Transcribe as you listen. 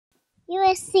You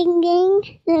were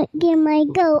singing Get My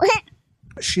Goat.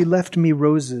 She left me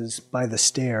roses by the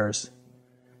stairs.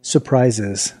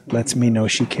 Surprises lets me know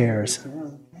she cares.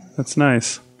 That's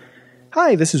nice.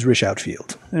 Hi, this is Rish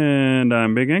Outfield. And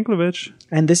I'm Big Anklevich.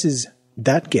 And this is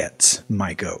That Gets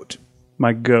My Goat.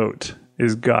 My goat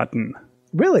is gotten.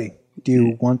 Really? Do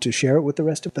you want to share it with the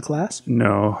rest of the class?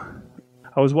 No.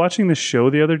 I was watching this show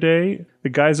the other day. The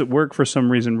guys at work, for some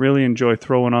reason, really enjoy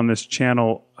throwing on this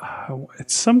channel.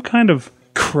 It's some kind of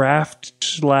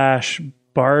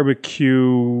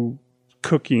craft/barbecue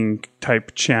cooking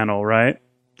type channel, right?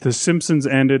 The Simpsons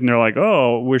ended, and they're like,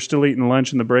 oh, we're still eating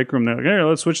lunch in the break room. They're like, hey,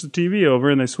 let's switch the TV over.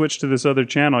 And they switched to this other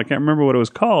channel. I can't remember what it was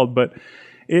called, but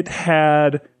it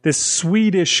had this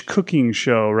Swedish cooking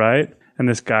show, right? And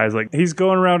this guy's like, he's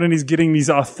going around and he's getting these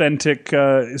authentic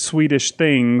Swedish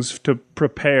things to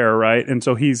prepare, right? And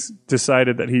so he's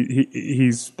decided that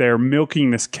he's there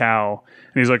milking this cow.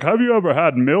 And he's like, have you ever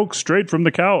had milk straight from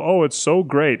the cow? Oh, it's so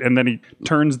great. And then he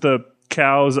turns the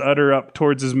cow's udder up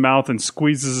towards his mouth and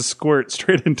squeezes a squirt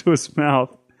straight into his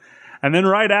mouth. And then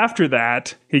right after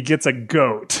that, he gets a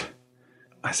goat.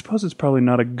 I suppose it's probably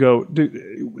not a goat.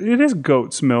 It is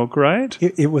goat's milk, right?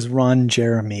 It was Ron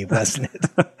Jeremy, wasn't it?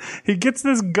 He gets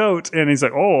this goat, and he's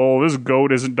like, oh, this goat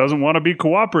doesn't want to be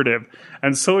cooperative.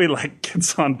 And so he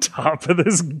gets on top of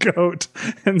this goat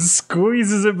and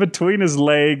squeezes it between his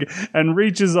leg and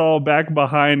reaches all back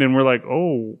behind. And we're like,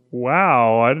 oh,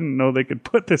 wow, I didn't know they could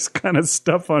put this kind of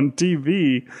stuff on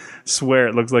TV. Swear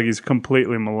it looks like he's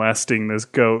completely molesting this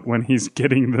goat when he's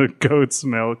getting the goat's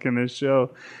milk in this show.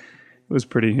 It was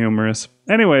pretty humorous.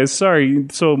 Anyways, sorry.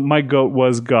 So my goat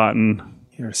was gotten.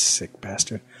 You're a sick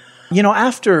bastard. You know,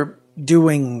 after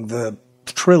doing the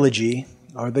trilogy,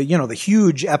 or the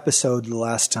huge episode the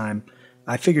last time,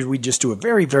 I figured we'd just do a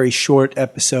very, very short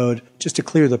episode just to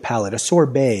clear the palate. A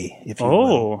sorbet, if you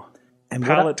will. And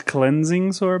palate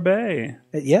cleansing sorbet.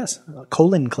 Yes,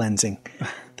 colon cleansing.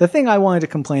 The thing I wanted to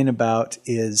complain about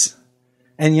is,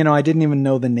 and I didn't even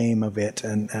know the name of it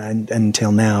and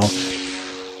until now.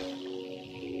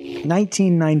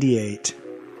 1998,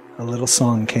 a little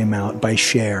song came out by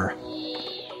Cher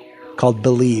called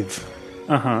Believe.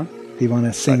 Uh-huh. Do you want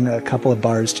to sing a couple of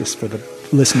bars just for the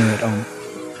listener at home?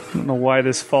 I don't know why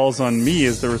this falls on me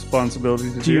as the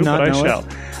responsibility to do, but I shall.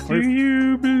 Do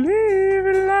you believe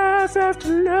in life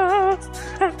after love,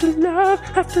 after love,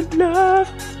 after love?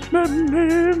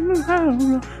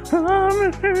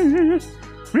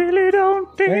 Really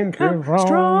don't think I'm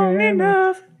strong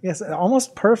enough. Yes,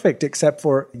 almost perfect, except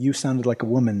for you sounded like a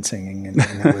woman singing, and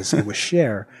it was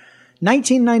Cher.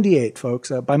 1998,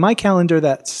 folks. By my calendar,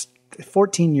 that's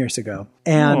 14 years ago.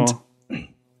 And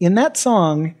in that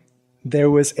song,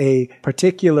 there was a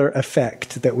particular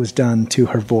effect that was done to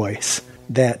her voice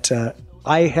that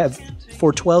I have,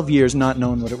 for 12 years, not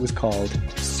known what it was called.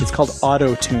 It's called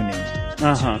auto-tuning.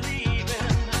 Uh-huh.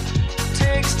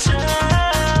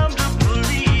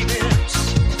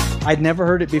 I'd never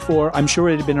heard it before. I'm sure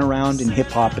it had been around in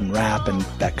hip-hop and rap and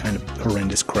that kind of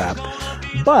horrendous crap.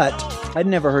 But I'd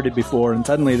never heard it before, and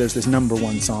suddenly there's this number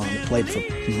one song that played for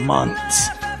months,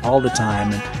 all the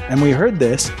time. And we heard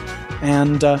this,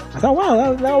 and I thought,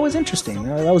 wow, that was interesting.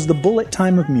 That was the bullet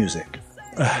time of music.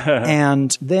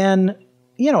 And then,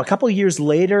 a couple of years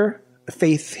later,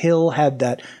 Faith Hill had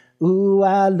that, ooh,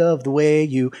 I love the way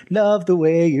you love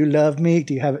me.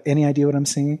 Do you have any idea what I'm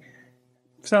singing?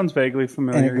 Sounds vaguely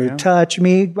familiar. And it would touch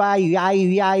me, would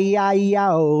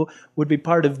be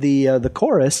part of the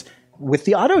chorus with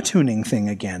the auto-tuning thing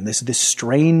again. This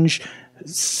strange,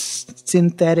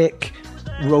 synthetic,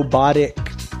 robotic,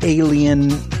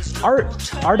 alien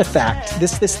artifact.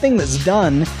 This thing that's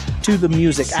done to the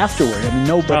music afterward. I mean,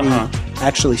 nobody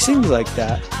actually sings like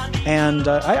that. And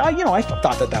I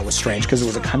thought that was strange because it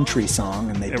was a country song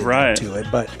and they did that to it.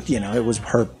 But it was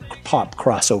her pop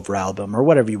crossover album or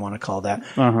whatever you want to call that.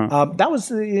 That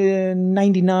was in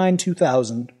 99,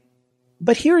 2000.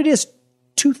 But here it is,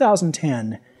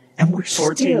 2010, and we're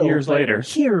 14 years later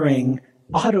hearing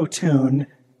auto-tune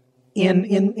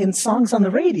in songs on the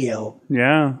radio.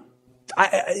 Yeah.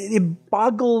 It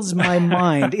boggles my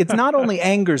mind. It not only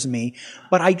angers me,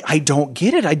 but I don't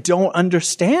get it. I don't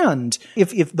understand.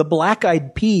 If the Black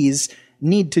Eyed Peas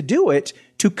need to do it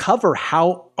to cover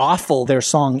how awful their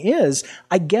song is,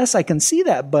 I guess I can see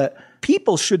that. But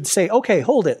people should say, okay,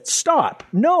 hold it, stop.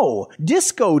 No,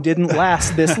 disco didn't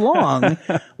last this long.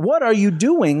 What are you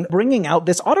doing bringing out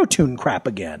this auto-tune crap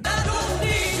again?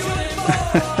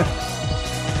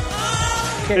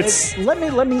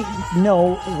 Let me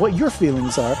know what your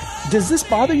feelings are. Does this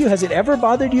bother you? Has it ever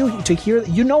bothered you to hear?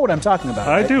 You know what I'm talking about.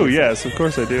 I do, yes. Of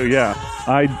course I do, yeah.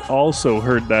 I also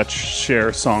heard that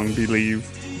Cher song, Believe.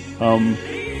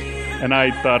 And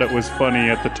I thought it was funny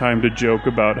at the time to joke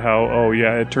about how, oh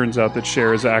yeah, it turns out that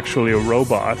Cher is actually a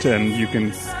robot, and you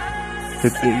can,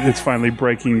 it's finally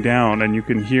breaking down, and you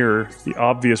can hear the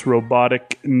obvious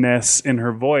roboticness in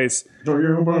her voice.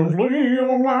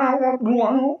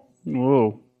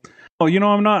 Whoa. Oh,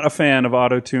 I'm not a fan of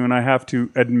autotune, I have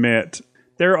to admit.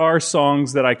 There are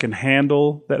songs that I can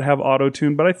handle that have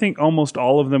autotune, but I think almost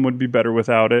all of them would be better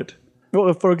without it.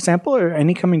 Well, for example, or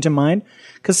any coming to mind?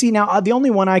 Because see, now the only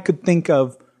one I could think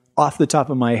of off the top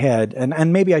of my head,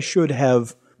 and maybe I should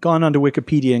have gone onto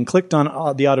Wikipedia and clicked on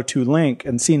the Auto2 link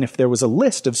and seen if there was a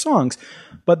list of songs,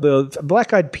 but the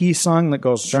Black Eyed Peas song that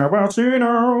goes, that's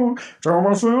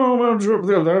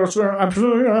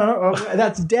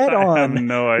dead on. I have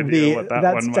no idea what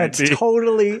that one might be. That's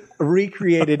totally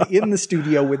recreated in the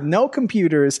studio with no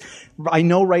computers. I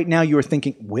know right now you are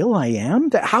thinking,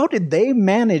 will.i.am? How did they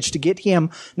manage to get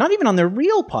him, not even on their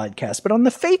real podcast, but on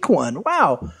the fake one?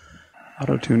 Wow.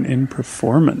 Autotune in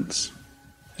performance.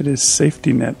 It is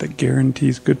safety net that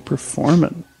guarantees good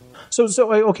performance. So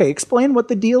okay, explain what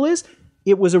the deal is.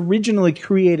 It was originally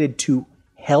created to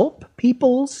help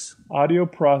people's... Audio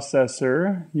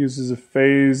processor uses a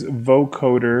phase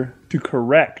vocoder to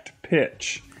correct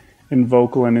pitch in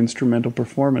vocal and instrumental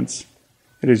performance.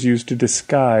 It is used to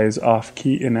disguise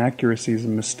off-key inaccuracies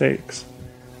and mistakes,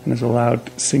 and has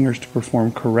allowed singers to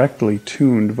perform correctly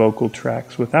tuned vocal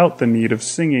tracks without the need of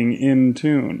singing in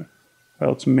tune.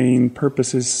 While its main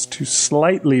purpose is to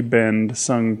slightly bend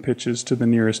sung pitches to the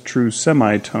nearest true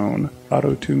semitone,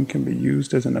 autotune can be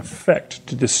used as an effect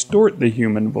to distort the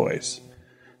human voice.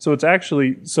 So it's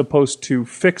actually supposed to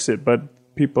fix it, but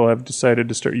people have decided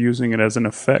to start using it as an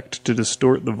effect to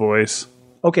distort the voice.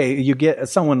 Okay, you get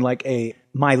someone like a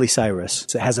Miley Cyrus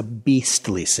that has a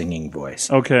beastly singing voice.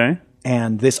 Okay.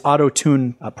 And this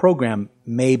autotune program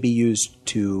may be used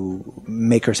to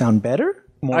make her sound better?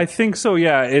 I think so,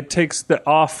 yeah. It takes the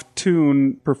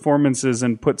off-tune performances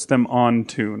and puts them on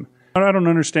tune. I don't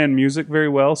understand music very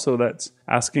well, so that's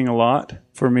asking a lot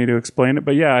for me to explain it.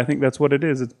 But yeah, I think that's what it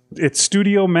is. It's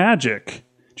studio magic.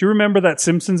 Do you remember that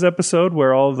Simpsons episode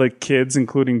where all the kids,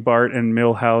 including Bart and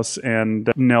Milhouse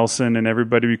and Nelson and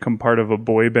everybody, become part of a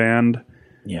boy band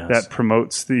that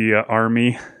promotes the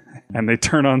army? And they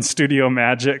turn on studio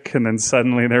magic, and then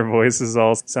suddenly their voices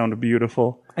all sound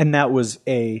beautiful. And that was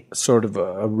a sort of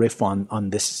a riff on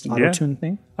this autotune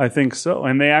thing? I think so.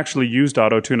 And they actually used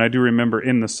autotune. I do remember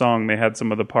in the song they had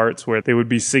some of the parts where they would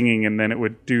be singing, and then it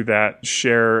would do that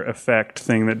Cher effect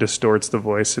thing that distorts the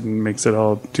voice and makes it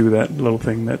all do that little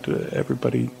thing that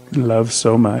everybody loves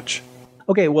so much.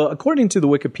 Okay, well, according to the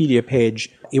Wikipedia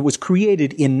page, it was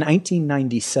created in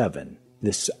 1997.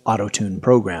 This autotune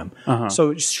program.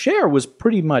 So Cher was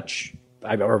pretty much,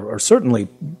 or certainly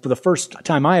for the first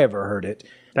time I ever heard it.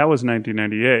 That was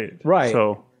 1998. Right.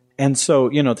 And so,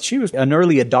 she was an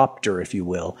early adopter, if you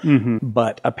will. Mm-hmm.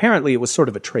 But apparently it was sort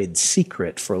of a trade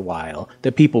secret for a while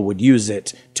that people would use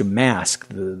it to mask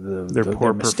their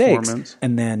poor mistakes. Performance.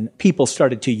 And then people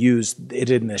started to use it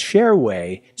in the Cher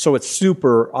way. So it's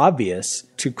super obvious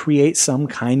to create some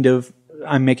kind of,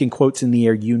 I'm making quotes in the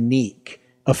air, unique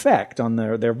effect on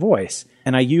their voice.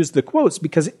 And I use the quotes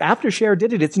because after Cher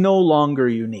did it, it's no longer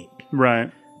unique.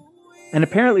 Right. And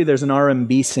apparently there's an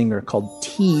R&B singer called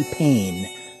T-Pain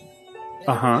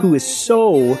who is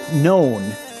so known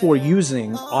for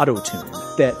using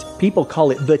autotune that people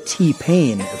call it the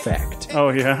T-Pain effect. Oh,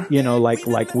 yeah?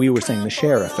 Like we were saying, the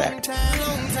Cher effect.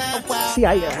 See,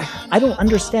 I don't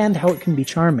understand how it can be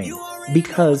charming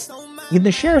because in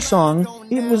the Cher song,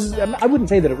 it was, I wouldn't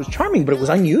say that it was charming, but it was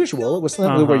unusual. It was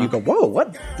something where you go, whoa,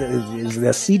 what? Is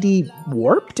the CD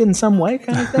warped in some way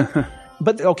kind of thing?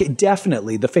 But, okay,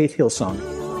 definitely the Faith Hill song.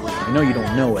 I know you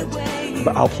don't know it,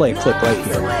 but I'll play a clip right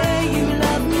here.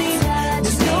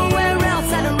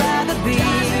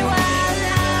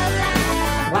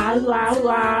 La, la,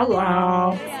 la,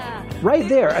 la. Right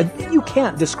there, you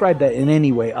can't describe that in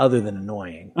any way other than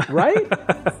annoying, right?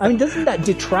 I mean, doesn't that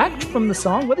detract from the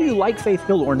song? Whether you like Faith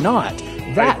Hill or not,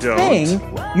 that thing,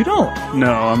 you don't.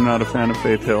 No, I'm not a fan of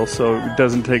Faith Hill, so it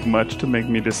doesn't take much to make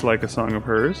me dislike a song of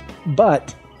hers.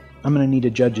 But I'm going to need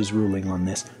a judge's ruling on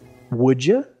this. Would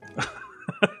you?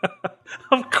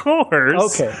 Of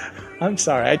course. Okay. I'm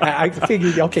sorry. I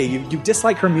figured, okay, you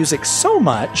dislike her music so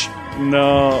much.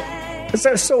 No.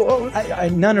 So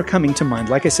none are coming to mind,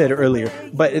 like I said earlier.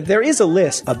 But there is a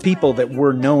list of people that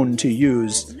were known to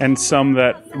use. And some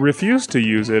that refused to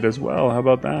use it as well. How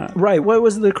about that? Right. What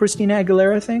was the Christina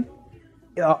Aguilera thing?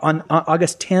 On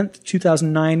August 10th,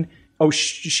 2009,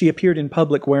 she appeared in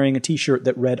public wearing a T-shirt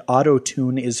that read,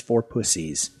 "Auto-tune is for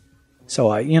pussies." So,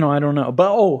 I don't know.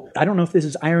 But, I don't know if this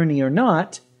is irony or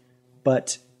not,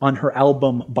 but on her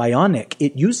album Bionic,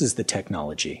 it uses the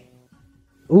technology.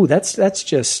 Ooh, that's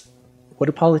just, what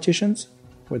do politicians?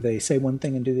 Where they say one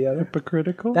thing and do the other?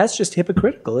 Hypocritical? That's just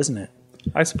hypocritical, isn't it?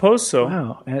 I suppose so.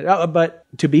 Wow. But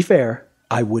to be fair,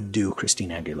 I would do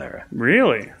Christina Aguilera.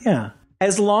 Really? Yeah.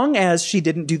 As long as she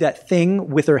didn't do that thing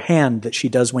with her hand that she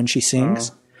does when she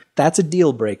sings. That's a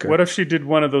deal breaker. What if she did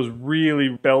one of those really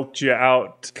belt you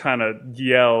out kind of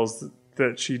yells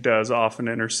that she does often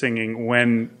in her singing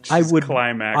when she's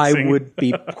climaxing? I would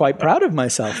be quite proud of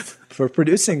myself for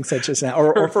producing such a sound,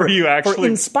 or for you actually for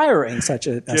inspiring such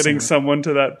a getting sound. someone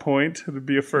to that point would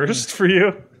be a first for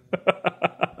you.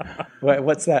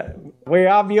 What's that? We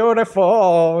are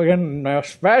beautiful in a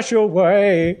special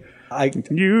way.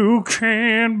 You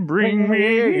can bring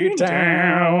me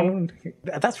down.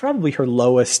 That's probably her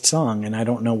lowest song, and I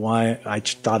don't know why I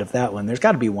thought of that one. There's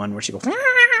got to be one where she goes...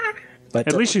 But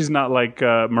at least she's not like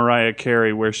Mariah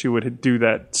Carey, where she would do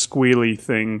that squealy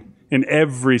thing in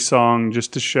every song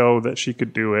just to show that she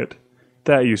could do it.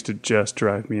 That used to just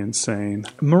drive me insane.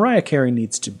 Mariah Carey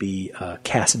needs to be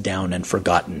cast down and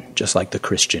forgotten, just like the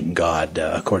Christian God,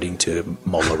 according to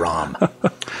Mola Ram.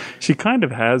 She kind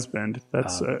of has been.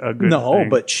 That's a good thing. No,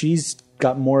 but she's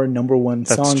got more number one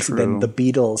songs true. than the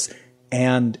Beatles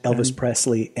and Elvis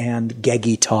Presley and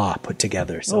Geggy Taw put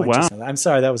together. So wow. I'm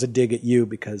sorry, that was a dig at you,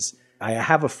 because I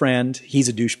have a friend, he's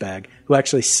a douchebag, who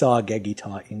actually saw Geggy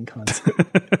Taw in concert.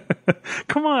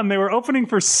 Come on, they were opening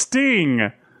for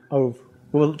Sting. Oh,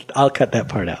 well, I'll cut that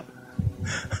part out.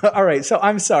 All right, so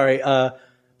I'm sorry.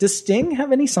 Does Sting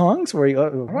have any songs where he...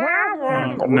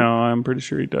 No, I'm pretty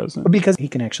sure he doesn't. Because he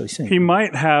can actually sing. He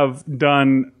might have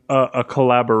done a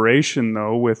collaboration,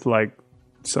 though, with like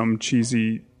some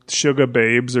cheesy Sugar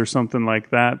Babes or something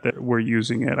like that were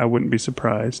using it. I wouldn't be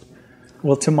surprised.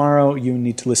 Well, tomorrow you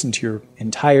need to listen to your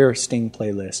entire Sting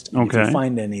playlist. And Okay. If you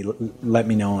find any, let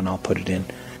me know and I'll put it in.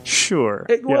 Sure.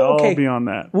 Well, okay. I'll be on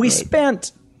that. We Right.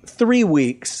 spent 3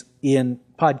 weeks in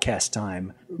podcast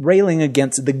time railing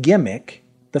against the gimmick,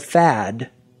 the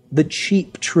fad, the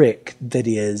cheap trick that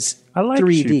is I like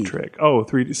 3D. Cheap Trick. Oh,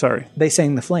 3D. Sorry. They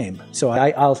sang The Flame. So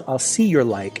I'll see your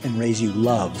like and raise you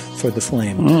love for The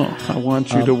Flame. Oh, I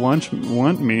want you to want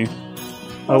me.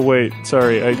 Oh, wait.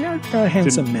 Sorry. You're a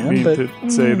handsome didn't man, mean but... to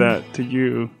say that to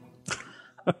you.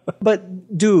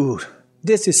 But, dude,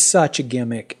 this is such a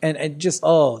gimmick. And just,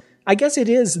 I guess it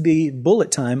is the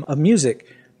bullet time of music.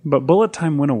 But Bullet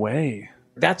Time went away.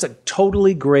 That's a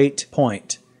totally great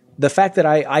point. The fact that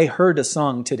I heard a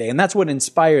song today, and that's what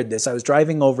inspired this. I was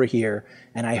driving over here,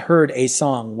 and I heard a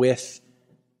song with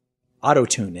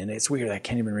auto-tune in it. It's weird. I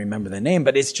can't even remember the name,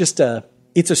 but it's just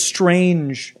it's a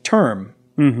strange term.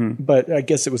 Mm-hmm. But I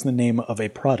guess it was the name of a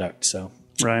product. So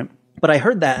Right. But I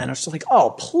heard that, and I was just like,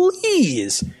 oh,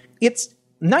 please. It's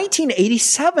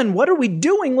 1987. What are we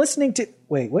doing listening to...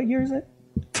 Wait, what year is it?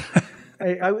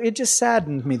 It just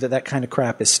saddened me that kind of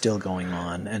crap is still going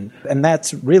on. And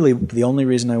that's really the only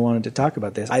reason I wanted to talk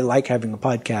about this. I like having a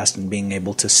podcast and being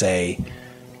able to say...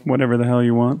 Whatever the hell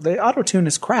you want. The auto-tune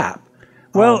is crap.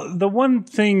 Well, the one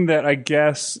thing that I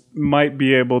guess might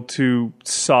be able to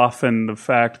soften the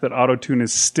fact that autotune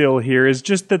is still here is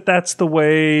just that that's the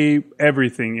way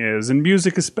everything is. In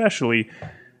music especially,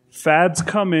 fads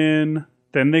come in,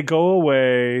 then they go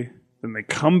away, then they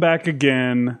come back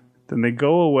again, then they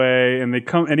go away,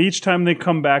 and each time they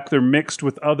come back, they're mixed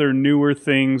with other newer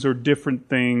things or different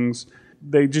things.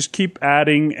 They just keep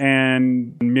adding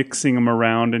and mixing them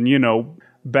around, and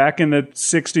back in the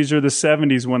 60s or the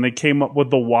 70s when they came up with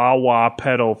the wah-wah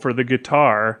pedal for the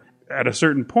guitar, at a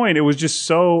certain point, it was just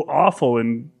so awful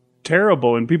and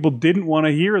terrible, and people didn't want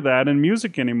to hear that in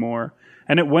music anymore.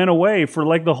 And it went away for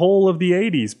like the whole of the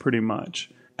 80s, pretty much.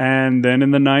 And then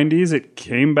in the 90s, it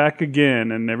came back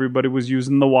again, and everybody was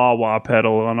using the wah-wah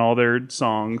pedal on all their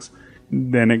songs.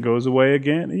 Then it goes away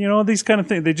again. These kind of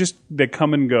things, they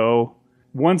come and go.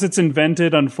 Once it's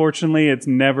invented, unfortunately, it's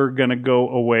never going to go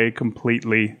away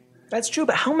completely. That's true,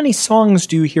 but how many songs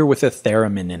do you hear with a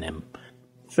theremin in him?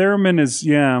 Theremin is,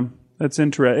 that's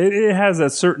interesting. It has a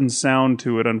certain sound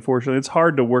to it, unfortunately. It's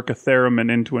hard to work a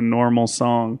theremin into a normal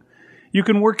song. You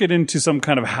can work it into some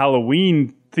kind of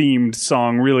Halloween-themed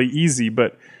song really easy,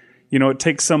 but, it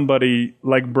takes somebody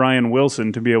like Brian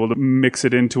Wilson to be able to mix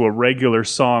it into a regular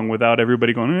song without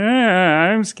everybody going,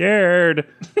 I'm scared.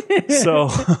 So...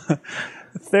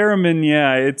 Theremin,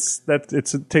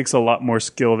 it takes a lot more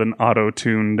skill than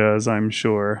auto-tune does, I'm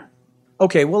sure.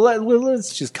 Okay, well,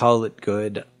 let's just call it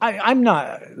good. I'm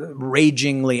not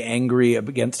ragingly angry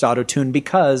against auto-tune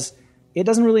because it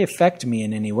doesn't really affect me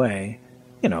in any way.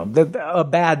 A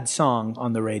bad song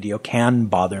on the radio can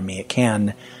bother me. It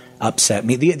can upset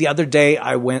me. The other day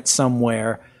I went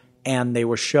somewhere and they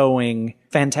were showing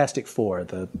Fantastic Four,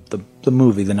 the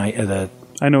movie,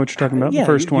 I know what you're talking about, the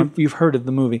first one. You've heard of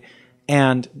the movie.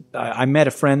 And I met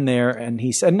a friend there, and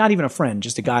he said, not even a friend,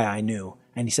 just a guy I knew.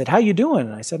 And he said, how you doing?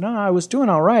 And I said, no, I was doing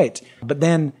all right. But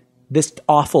then this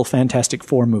awful Fantastic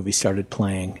Four movie started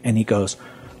playing, and he goes,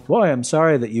 boy, I'm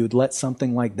sorry that you'd let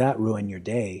something like that ruin your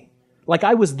day. Like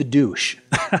I was the douche.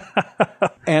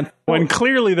 And when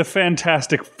clearly the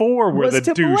Fantastic Four were the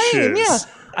douches. Blame, yeah.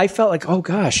 I felt like, oh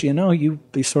gosh, you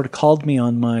sort of called me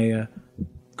on my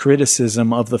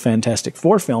criticism of the Fantastic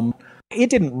Four film. It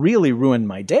didn't really ruin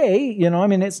my day, I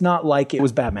mean, it's not like it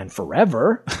was Batman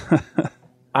Forever.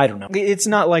 I don't know. It's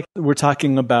not like we're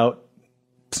talking about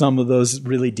some of those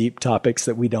really deep topics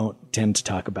that we don't tend to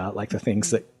talk about, like the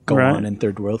things that go on in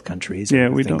third world countries. Yeah,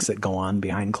 we things that go on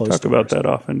behind closed doors. Talk about that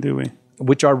often, do we?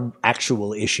 Which are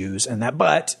actual issues and that,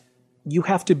 but you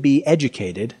have to be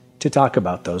educated to talk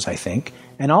about those, I think.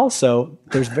 And also,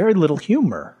 there's very little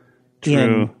humor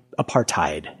in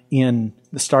apartheid, in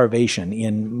the starvation,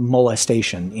 in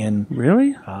molestation, in...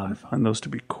 Really? I find those to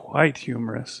be quite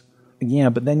humorous. Yeah,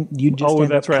 but then you just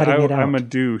end up cutting it out. I'm a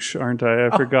douche, aren't I?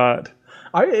 I forgot.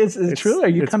 Is it true? Are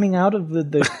you coming out of the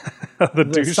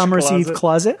douche Summer's Eve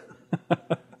closet?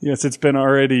 Yes, it's been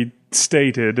already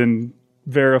stated and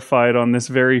verified on this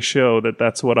very show that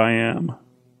that's what I am.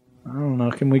 I don't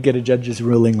know. Can we get a judge's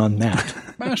ruling on that?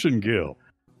 Mash and Gill.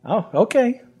 Oh,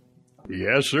 okay.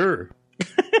 Yes, sir.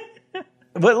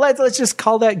 But let's just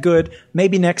call that good.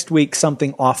 Maybe next week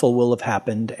something awful will have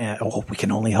happened, and we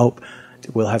can only hope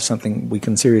we'll have something we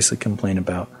can seriously complain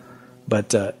about.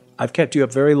 But I've kept you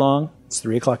up very long. It's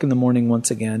 3 o'clock in the morning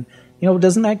once again.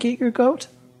 Doesn't that get your goat?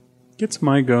 Gets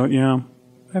my goat, yeah.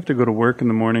 I have to go to work in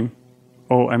the morning.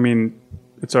 Oh, I mean,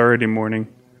 it's already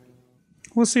morning.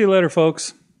 We'll see you later,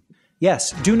 folks.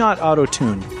 Yes, do not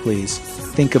auto-tune, please.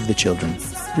 Think of the children.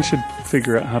 We should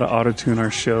figure out how to auto-tune our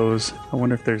shows. I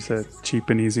wonder if there's a cheap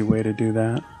and easy way to do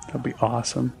that. That'd be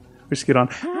awesome. We should get on.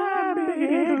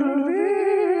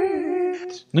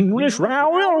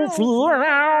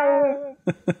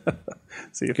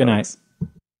 See you. Good night.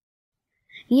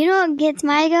 You know what gets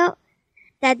my goat?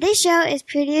 That this show is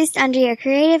produced under your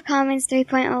Creative Commons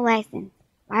 3.0 license.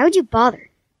 Why would you bother?